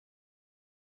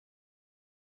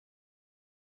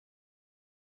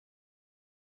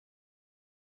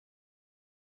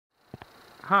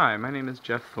Hi, my name is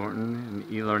Jeff Thornton, an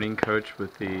e-learning coach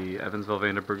with the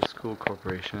Evansville-Vanderburgh School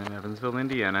Corporation in Evansville,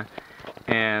 Indiana.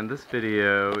 And this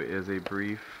video is a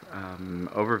brief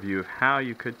overview of how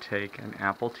you could take an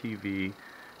Apple TV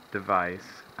device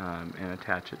and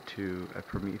attach it to a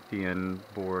Promethean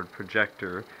Board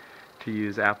projector to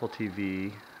use Apple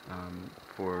TV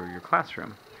for your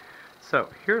classroom. So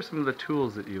here are some of the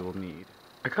tools that you will need.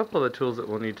 A couple of the tools that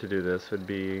we'll need to do this would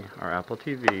be our Apple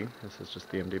TV. This is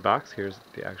just the empty box. Here's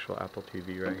the actual Apple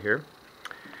TV right here.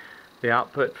 The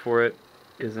output for it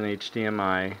is an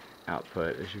HDMI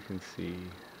output, as you can see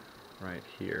right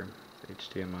here.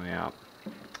 HDMI out.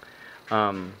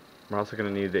 We're also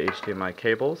going to need the HDMI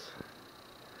cables,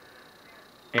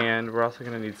 and we're also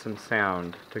going to need some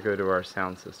sound to go to our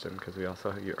sound system, because we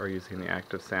also are using the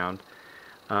active sound.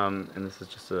 And this is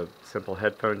just a simple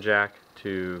headphone jack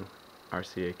to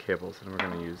RCA cables, and we're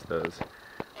going to use those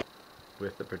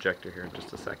with the projector here in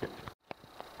just a second.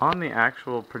 On the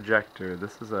actual projector,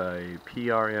 this is a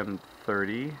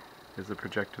PRM30 is the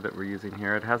projector that we're using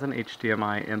here. It has an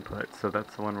HDMI input, so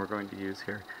that's the one we're going to use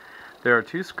here. There are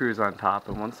two screws on top,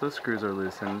 and once those screws are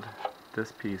loosened,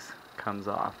 this piece comes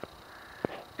off.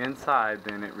 Inside,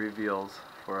 then, it reveals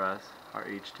for us our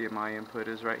HDMI input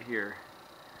is right here.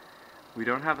 We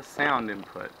don't have a sound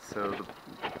input, so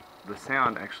the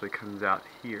sound actually comes out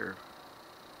here.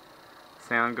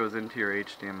 Sound goes into your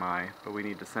HDMI, but we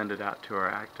need to send it out to our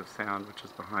active sound, which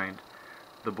is behind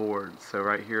the board. So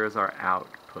right here is our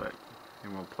output,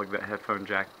 and we'll plug that headphone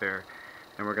jack there,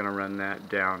 and we're going to run that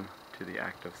down to the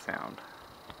active sound.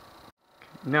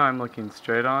 Now I'm looking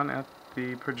straight on at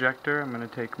the projector. I'm going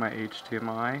to take my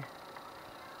HDMI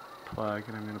plug,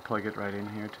 and I'm going to plug it right in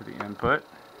here to the input.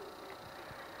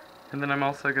 And then I'm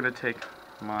also going to take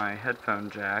my headphone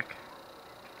jack,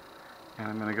 and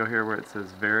I'm going to go here where it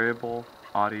says variable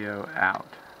audio out.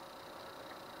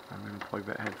 I'm going to plug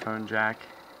that headphone jack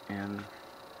in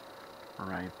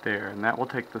right there, and that will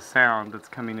take the sound that's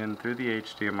coming in through the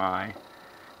HDMI, and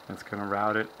it's going to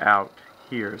route it out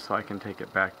here so I can take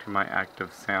it back to my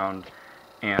active sound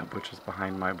amp, which is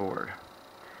behind my board.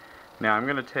 Now I'm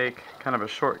going to take kind of a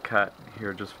shortcut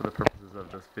here just for the purposes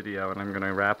of this video, and I'm going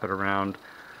to wrap it around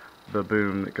the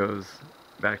boom that goes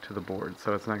back to the board.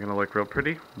 So it's not going to look real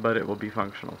pretty, but it will be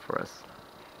functional for us.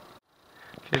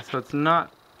 Okay, so it's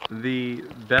not the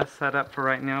best setup for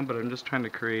right now, but I'm just trying to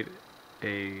create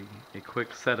a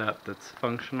quick setup that's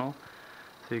functional.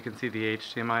 So you can see the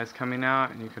HDMI is coming out,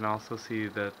 and you can also see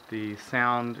that the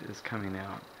sound is coming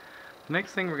out. The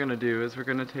next thing we're going to do is we're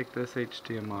going to take this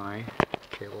HDMI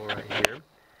cable right here,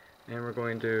 and we're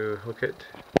going to hook it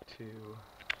to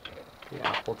the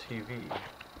Apple TV.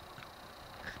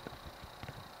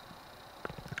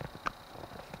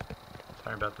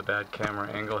 Sorry about the bad camera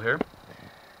angle here.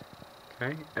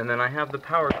 Okay, and then I have the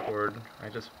power cord.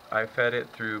 I fed it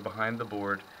through behind the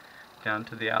board down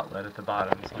to the outlet at the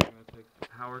bottom. So I'm going to take the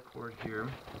power cord here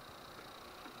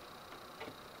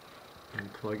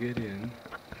and plug it in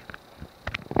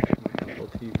to my Apple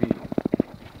TV,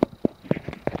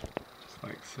 just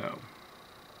like so.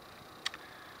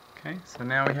 Okay, so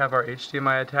now we have our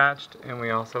HDMI attached, and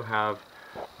we also have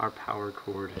our power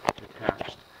cord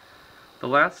attached. The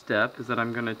last step is that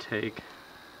I'm going to take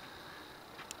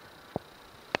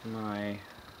my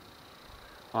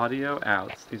audio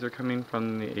outs. These are coming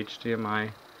from the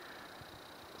HDMI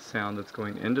sound that's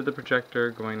going into the projector,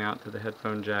 going out to the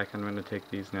headphone jack. I'm going to take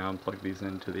these now and plug these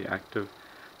into the active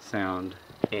sound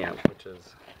amp, which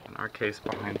is in our case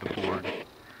behind the board. It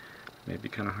may be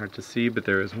kind of hard to see, but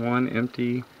there is one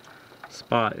empty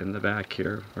spot in the back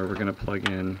here where we're going to plug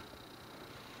in,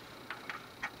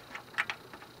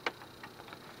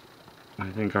 I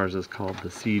think ours is called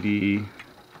the CD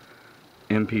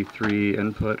MP3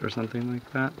 input or something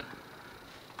like that.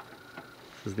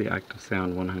 This is the active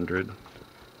sound 100.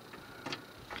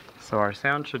 So our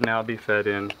sound should now be fed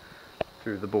in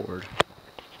through the board.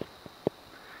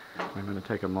 I'm going to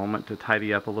take a moment to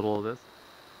tidy up a little of this.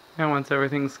 And once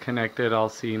everything's connected, I'll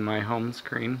see my home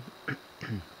screen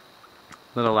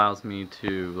that allows me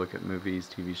to look at movies,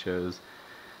 TV shows,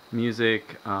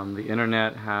 music. The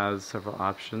internet has several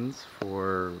options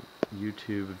for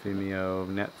YouTube, Vimeo,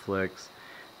 Netflix,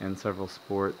 and several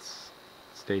sports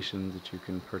stations that you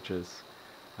can purchase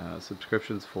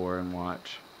subscriptions for and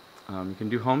watch. You can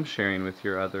do home sharing with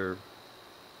your other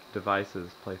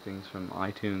devices, play things from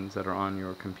iTunes that are on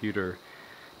your computer,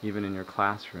 even in your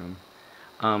classroom.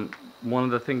 One of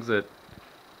the things that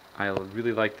I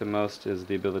really like the most is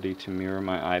the ability to mirror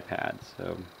my iPad.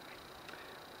 So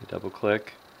I double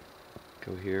click,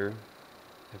 go here,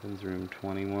 Evans Room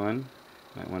 21. You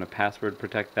might want to password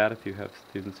protect that if you have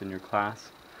students in your class.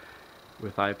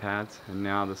 with iPads, and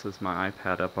now this is my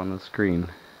iPad up on the screen.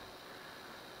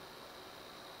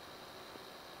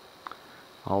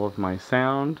 All of my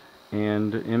sound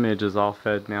and image is all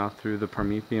fed now through the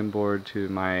Promethean board to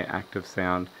my active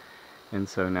sound, and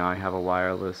so now I have a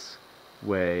wireless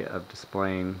way of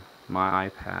displaying my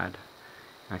iPad.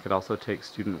 I could also take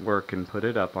student work and put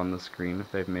it up on the screen.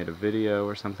 If they've made a video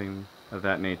or something of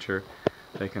that nature,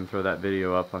 they can throw that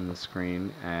video up on the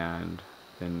screen and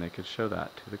then they could show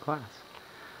that to the class.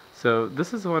 So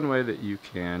this is one way that you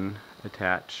can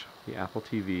attach the Apple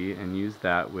TV and use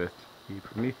that with the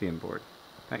Promethean board.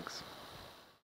 Thanks.